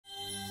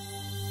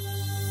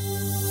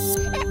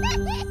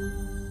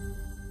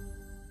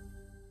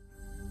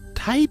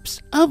types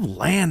of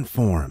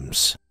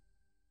landforms.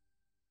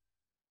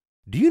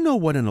 Do you know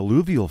what an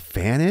alluvial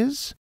fan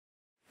is?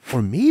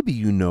 Or maybe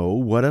you know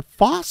what a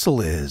fossil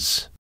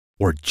is.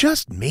 Or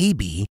just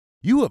maybe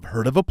you have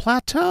heard of a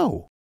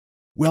plateau.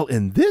 Well,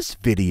 in this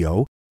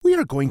video, we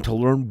are going to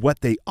learn what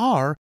they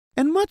are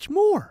and much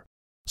more.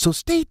 So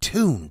stay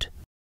tuned.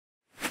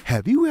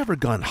 Have you ever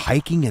gone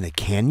hiking in a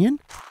canyon?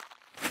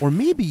 Or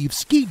maybe you've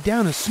skied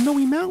down a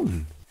snowy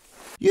mountain.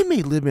 You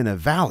may live in a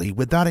valley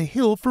without a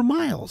hill for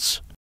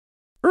miles.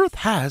 Earth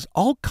has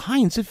all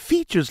kinds of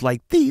features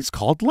like these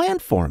called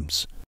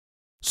landforms.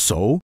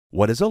 So,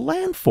 what is a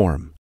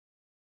landform?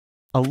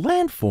 A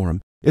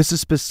landform is a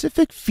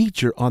specific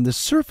feature on the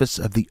surface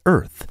of the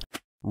Earth,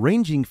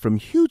 ranging from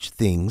huge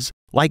things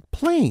like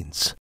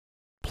plains,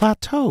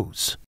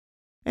 plateaus,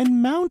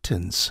 and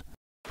mountains,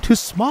 to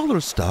smaller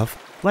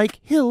stuff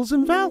like hills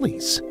and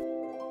valleys.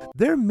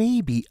 There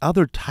may be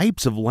other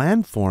types of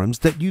landforms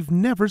that you've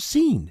never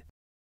seen.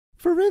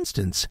 For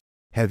instance,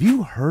 have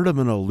you heard of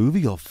an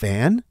alluvial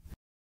fan?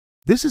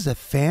 This is a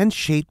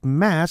fan-shaped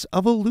mass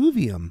of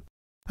alluvium,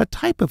 a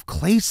type of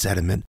clay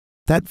sediment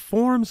that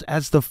forms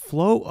as the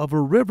flow of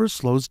a river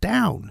slows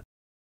down.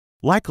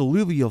 Like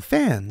alluvial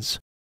fans,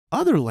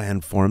 other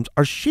landforms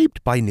are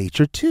shaped by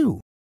nature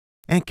too,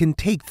 and can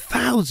take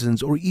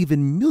thousands or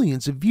even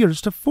millions of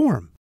years to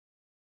form.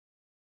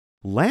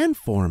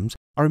 Landforms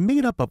are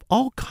made up of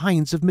all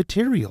kinds of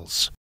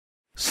materials.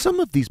 Some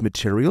of these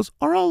materials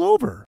are all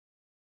over,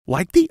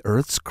 like the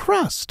Earth's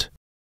crust,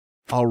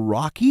 a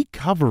rocky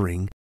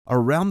covering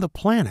around the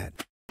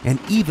planet, and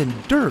even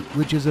dirt,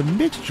 which is a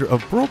mixture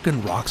of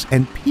broken rocks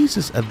and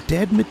pieces of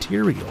dead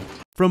material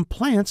from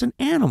plants and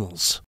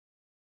animals.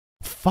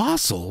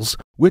 Fossils,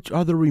 which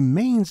are the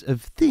remains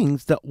of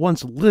things that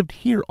once lived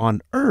here on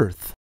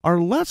Earth,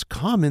 are less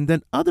common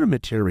than other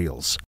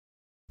materials.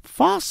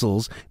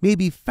 Fossils may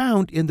be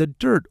found in the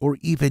dirt or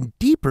even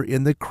deeper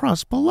in the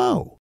crust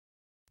below.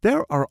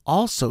 There are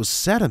also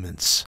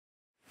sediments.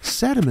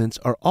 Sediments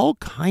are all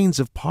kinds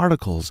of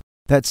particles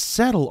that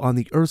settle on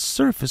the Earth's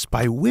surface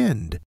by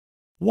wind,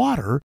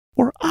 water,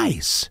 or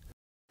ice.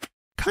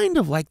 Kind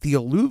of like the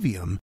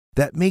alluvium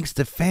that makes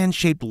the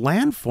fan-shaped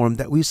landform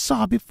that we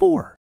saw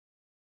before.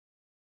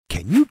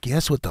 Can you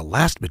guess what the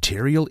last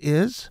material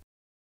is?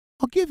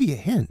 I'll give you a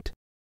hint.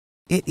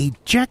 It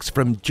ejects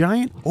from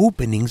giant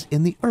openings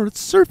in the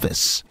Earth's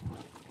surface.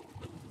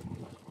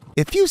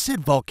 If you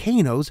said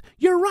volcanoes,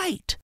 you're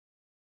right.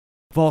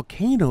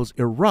 Volcanoes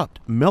erupt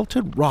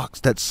melted rocks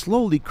that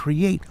slowly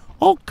create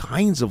all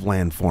kinds of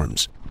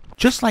landforms,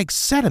 just like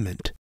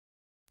sediment,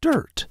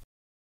 dirt,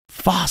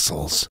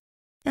 fossils,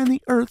 and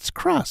the Earth's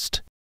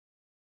crust.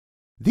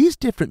 These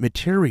different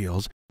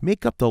materials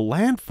make up the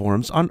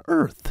landforms on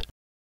Earth.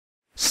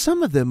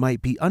 Some of them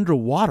might be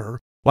underwater,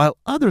 while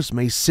others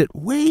may sit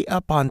way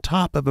up on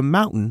top of a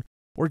mountain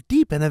or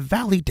deep in a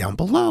valley down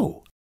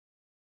below.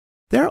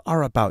 There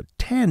are about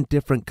 10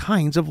 different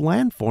kinds of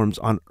landforms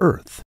on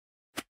Earth.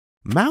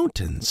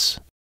 Mountains,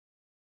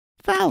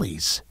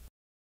 valleys,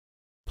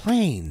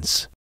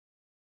 plains,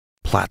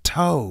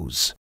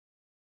 plateaus,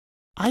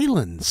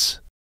 islands,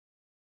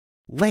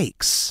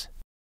 lakes,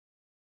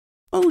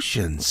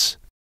 oceans,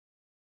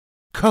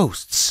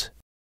 coasts,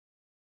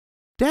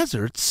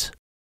 deserts,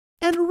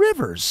 and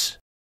rivers.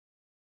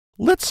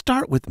 Let's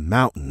start with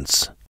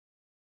mountains.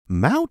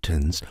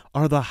 Mountains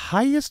are the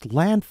highest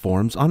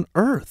landforms on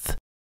Earth.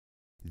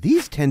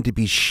 These tend to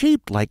be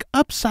shaped like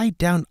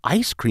upside-down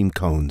ice cream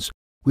cones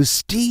with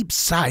steep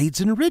sides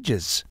and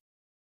ridges.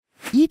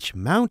 Each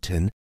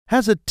mountain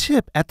has a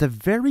tip at the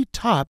very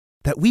top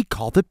that we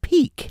call the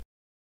peak.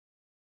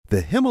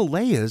 The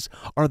Himalayas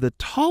are the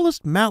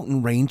tallest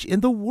mountain range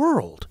in the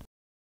world,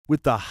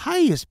 with the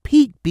highest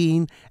peak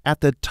being at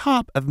the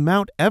top of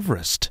Mount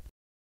Everest.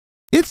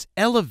 Its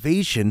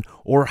elevation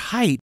or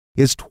height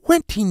is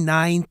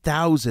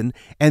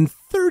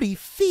 29,030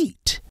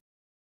 feet.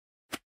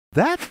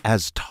 That's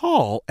as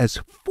tall as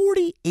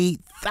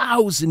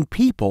 48,000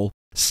 people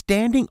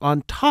standing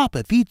on top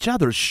of each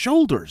other's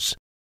shoulders.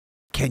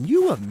 Can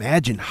you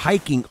imagine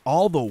hiking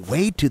all the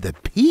way to the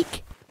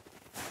peak?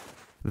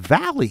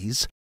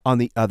 Valleys, on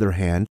the other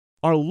hand,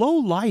 are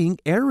low-lying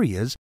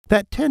areas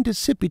that tend to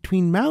sit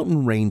between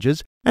mountain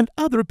ranges and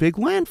other big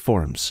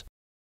landforms.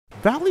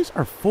 Valleys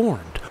are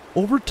formed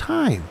over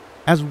time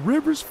as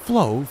rivers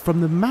flow from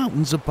the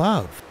mountains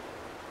above.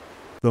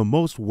 The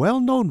most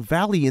well-known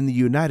valley in the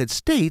United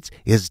States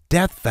is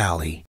Death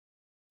Valley.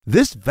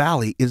 This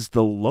valley is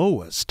the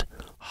lowest,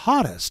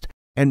 hottest,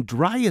 and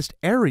driest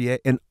area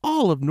in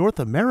all of North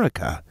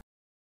America.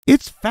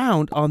 It's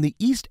found on the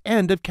east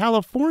end of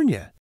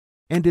California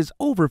and is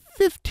over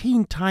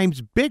 15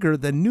 times bigger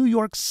than New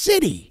York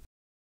City.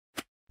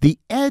 The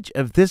edge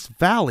of this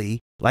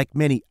valley, like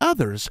many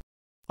others,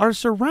 are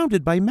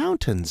surrounded by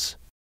mountains.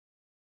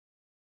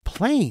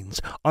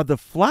 Plains are the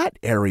flat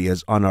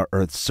areas on our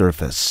Earth's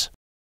surface.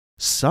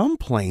 Some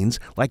plains,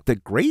 like the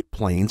Great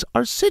Plains,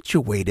 are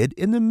situated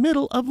in the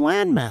middle of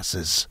land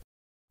masses.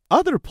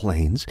 Other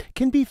plains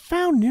can be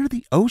found near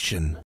the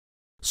ocean,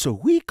 so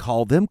we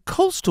call them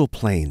coastal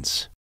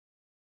plains.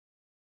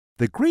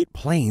 The Great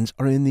Plains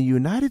are in the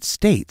United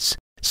States,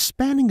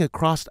 spanning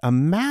across a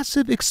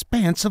massive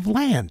expanse of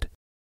land.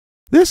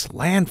 This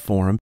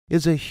landform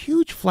is a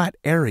huge flat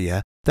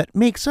area that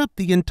makes up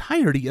the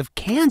entirety of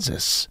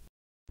Kansas,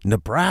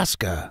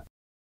 Nebraska,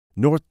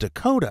 North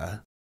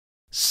Dakota,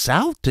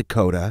 South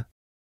Dakota,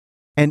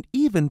 and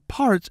even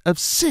parts of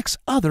 6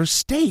 other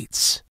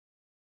states.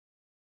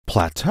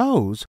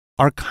 Plateaus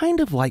are kind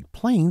of like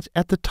plains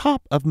at the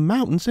top of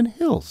mountains and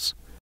hills.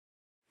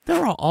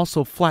 There are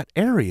also flat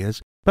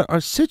areas but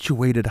are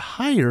situated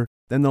higher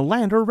than the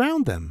land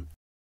around them.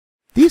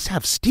 These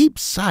have steep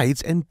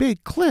sides and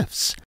big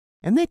cliffs,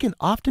 and they can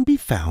often be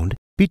found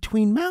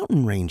between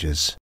mountain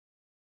ranges.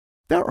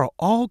 There are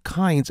all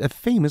kinds of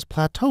famous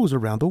plateaus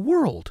around the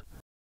world,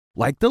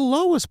 like the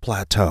Loess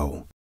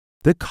Plateau,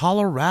 the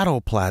Colorado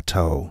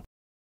Plateau,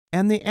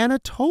 and the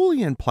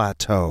Anatolian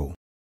Plateau.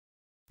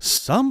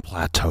 Some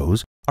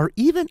plateaus are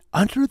even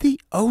under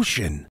the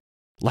ocean,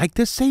 like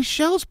the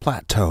Seychelles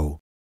Plateau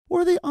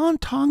or the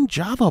Ontong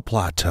Java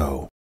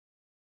Plateau.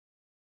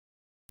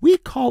 We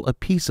call a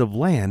piece of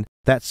land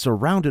that's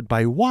surrounded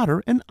by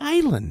water an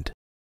island.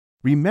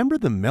 Remember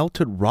the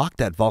melted rock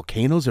that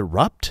volcanoes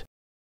erupt?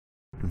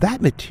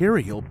 That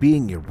material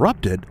being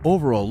erupted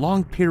over a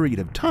long period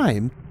of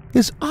time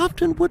is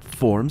often what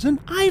forms an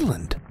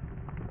island.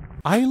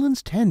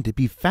 Islands tend to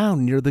be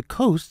found near the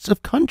coasts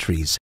of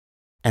countries,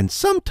 and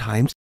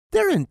sometimes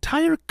they're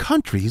entire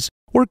countries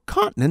or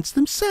continents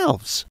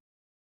themselves.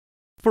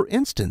 For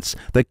instance,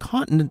 the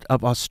continent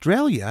of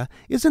Australia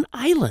is an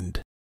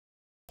island.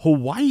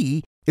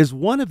 Hawaii is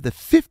one of the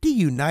 50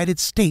 United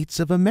States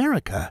of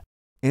America,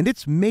 and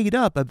it's made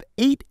up of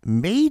 8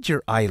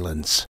 major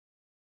islands.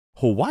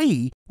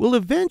 Hawaii will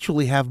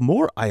eventually have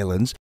more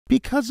islands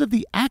because of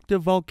the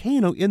active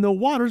volcano in the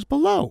waters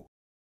below.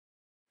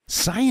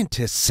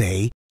 Scientists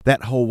say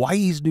that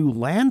Hawaii's new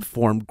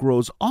landform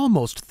grows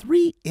almost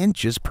 3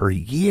 inches per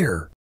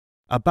year,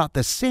 about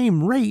the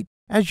same rate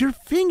as your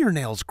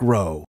fingernails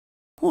grow.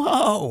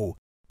 Whoa!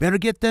 Better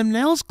get them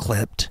nails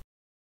clipped.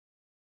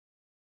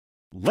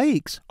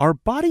 Lakes are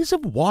bodies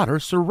of water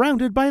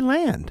surrounded by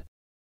land,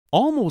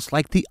 almost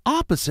like the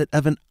opposite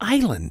of an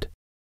island.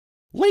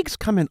 Lakes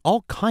come in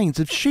all kinds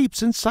of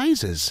shapes and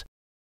sizes.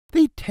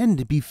 They tend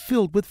to be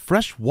filled with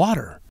fresh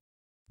water,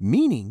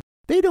 meaning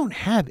they don't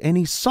have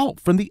any salt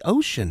from the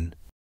ocean.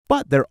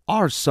 But there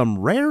are some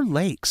rare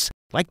lakes,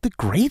 like the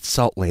Great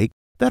Salt Lake,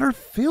 that are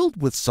filled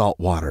with salt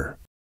water.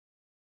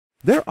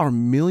 There are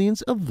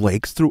millions of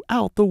lakes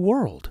throughout the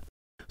world.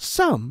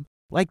 Some,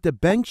 like the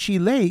Bengshi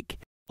Lake,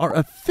 are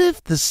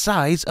 1/5 the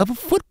size of a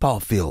football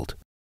field,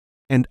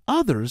 and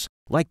others,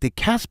 like the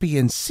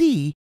Caspian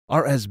Sea,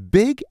 are as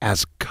big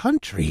as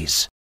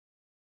countries.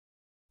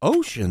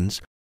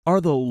 Oceans are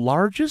the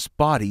largest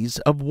bodies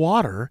of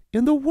water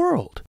in the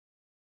world.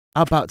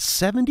 About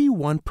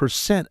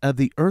 71% of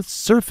the Earth's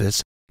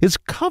surface is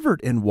covered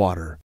in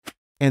water,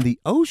 and the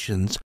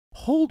oceans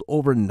hold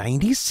over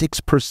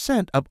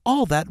 96% of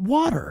all that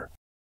water.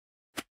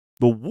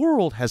 The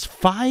world has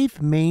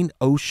 5 main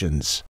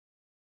oceans: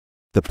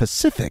 the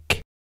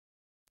Pacific,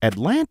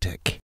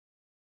 Atlantic,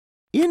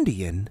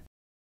 Indian,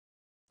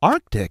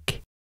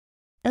 Arctic,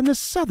 and the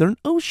Southern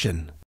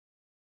Ocean.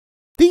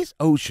 These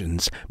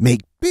oceans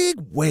make big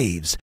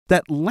waves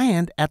that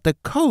land at the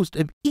coast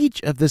of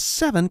each of the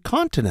 7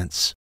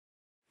 continents.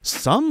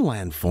 Some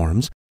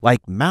landforms,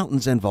 like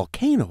mountains and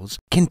volcanoes,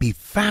 can be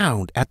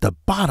found at the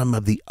bottom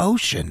of the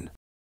ocean.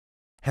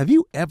 Have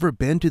you ever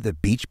been to the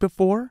beach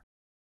before?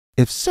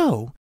 If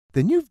so,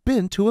 then you've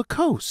been to a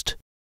coast.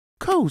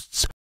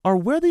 Coasts are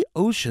where the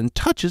ocean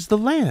touches the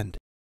land.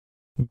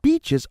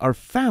 Beaches are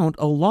found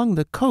along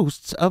the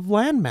coasts of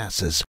land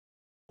masses,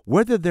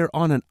 whether they're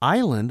on an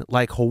island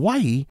like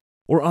Hawaii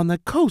or on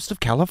the coast of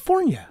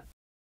California.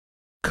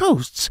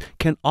 Coasts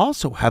can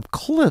also have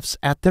cliffs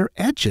at their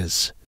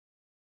edges.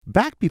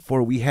 Back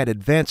before we had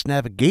advanced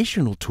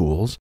navigational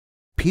tools,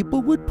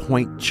 people would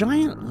point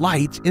giant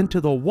lights into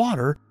the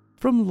water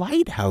from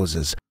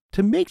lighthouses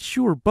to make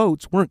sure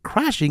boats weren't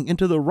crashing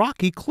into the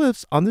rocky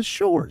cliffs on the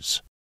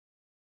shores.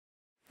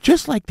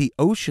 Just like the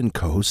ocean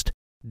coast,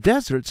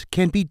 deserts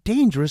can be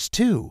dangerous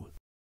too.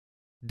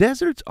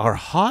 Deserts are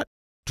hot,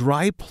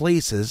 dry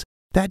places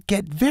that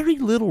get very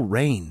little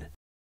rain.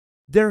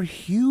 They're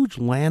huge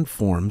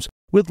landforms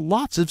with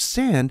lots of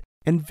sand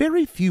and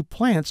very few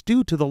plants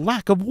due to the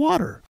lack of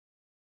water.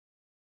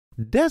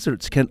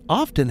 Deserts can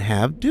often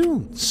have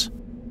dunes,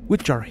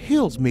 which are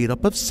hills made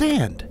up of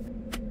sand.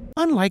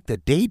 Unlike the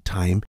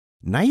daytime,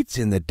 nights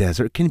in the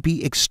desert can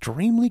be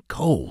extremely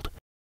cold,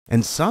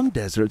 and some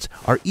deserts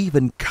are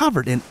even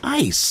covered in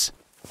ice,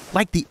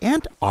 like the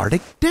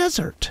Antarctic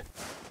desert.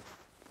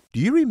 Do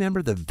you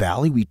remember the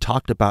valley we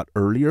talked about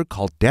earlier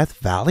called Death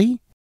Valley?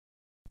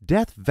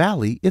 Death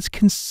Valley is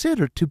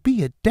considered to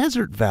be a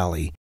desert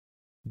valley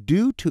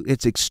due to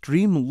its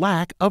extreme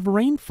lack of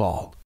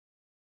rainfall.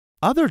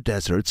 Other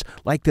deserts,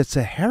 like the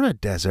Sahara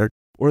Desert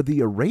or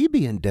the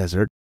Arabian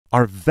Desert,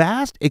 are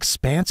vast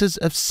expanses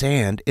of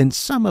sand in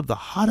some of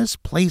the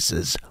hottest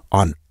places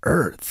on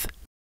Earth.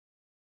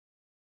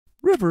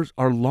 Rivers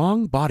are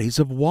long bodies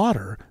of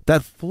water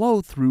that flow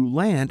through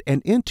land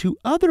and into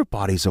other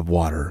bodies of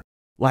water,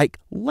 like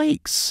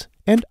lakes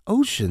and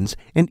oceans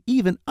and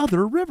even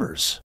other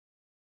rivers.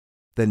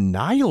 The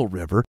Nile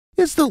River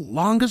is the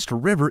longest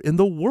river in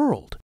the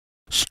world,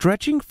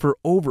 stretching for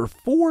over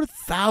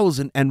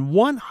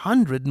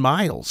 4,100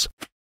 miles,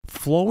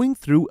 flowing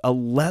through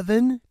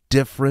 11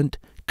 different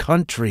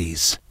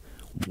countries.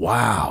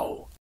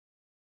 Wow!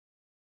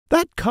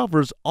 That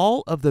covers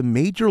all of the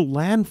major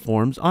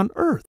landforms on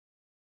Earth.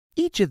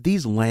 Each of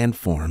these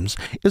landforms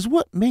is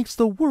what makes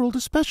the world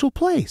a special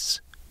place.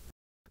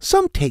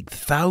 Some take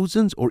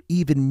thousands or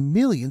even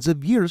millions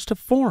of years to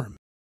form.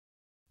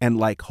 And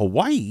like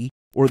Hawaii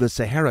or the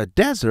Sahara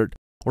Desert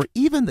or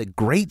even the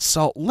Great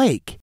Salt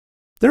Lake,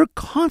 they're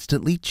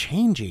constantly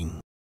changing.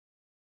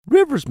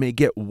 Rivers may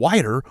get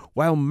wider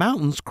while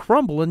mountains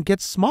crumble and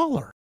get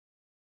smaller.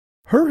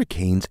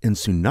 Hurricanes and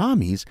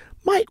tsunamis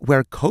might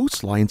wear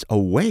coastlines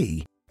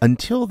away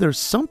until there's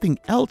something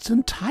else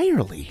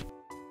entirely.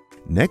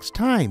 Next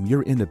time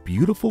you're in a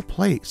beautiful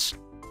place,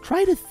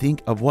 try to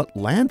think of what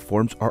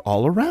landforms are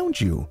all around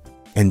you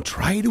and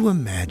try to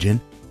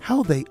imagine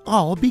how they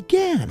all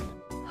began.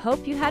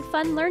 Hope you had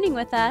fun learning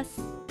with us.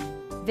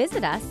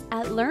 Visit us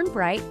at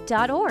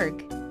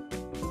learnbright.org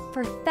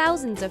for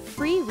thousands of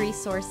free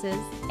resources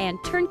and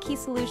turnkey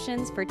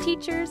solutions for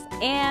teachers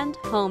and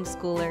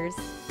homeschoolers.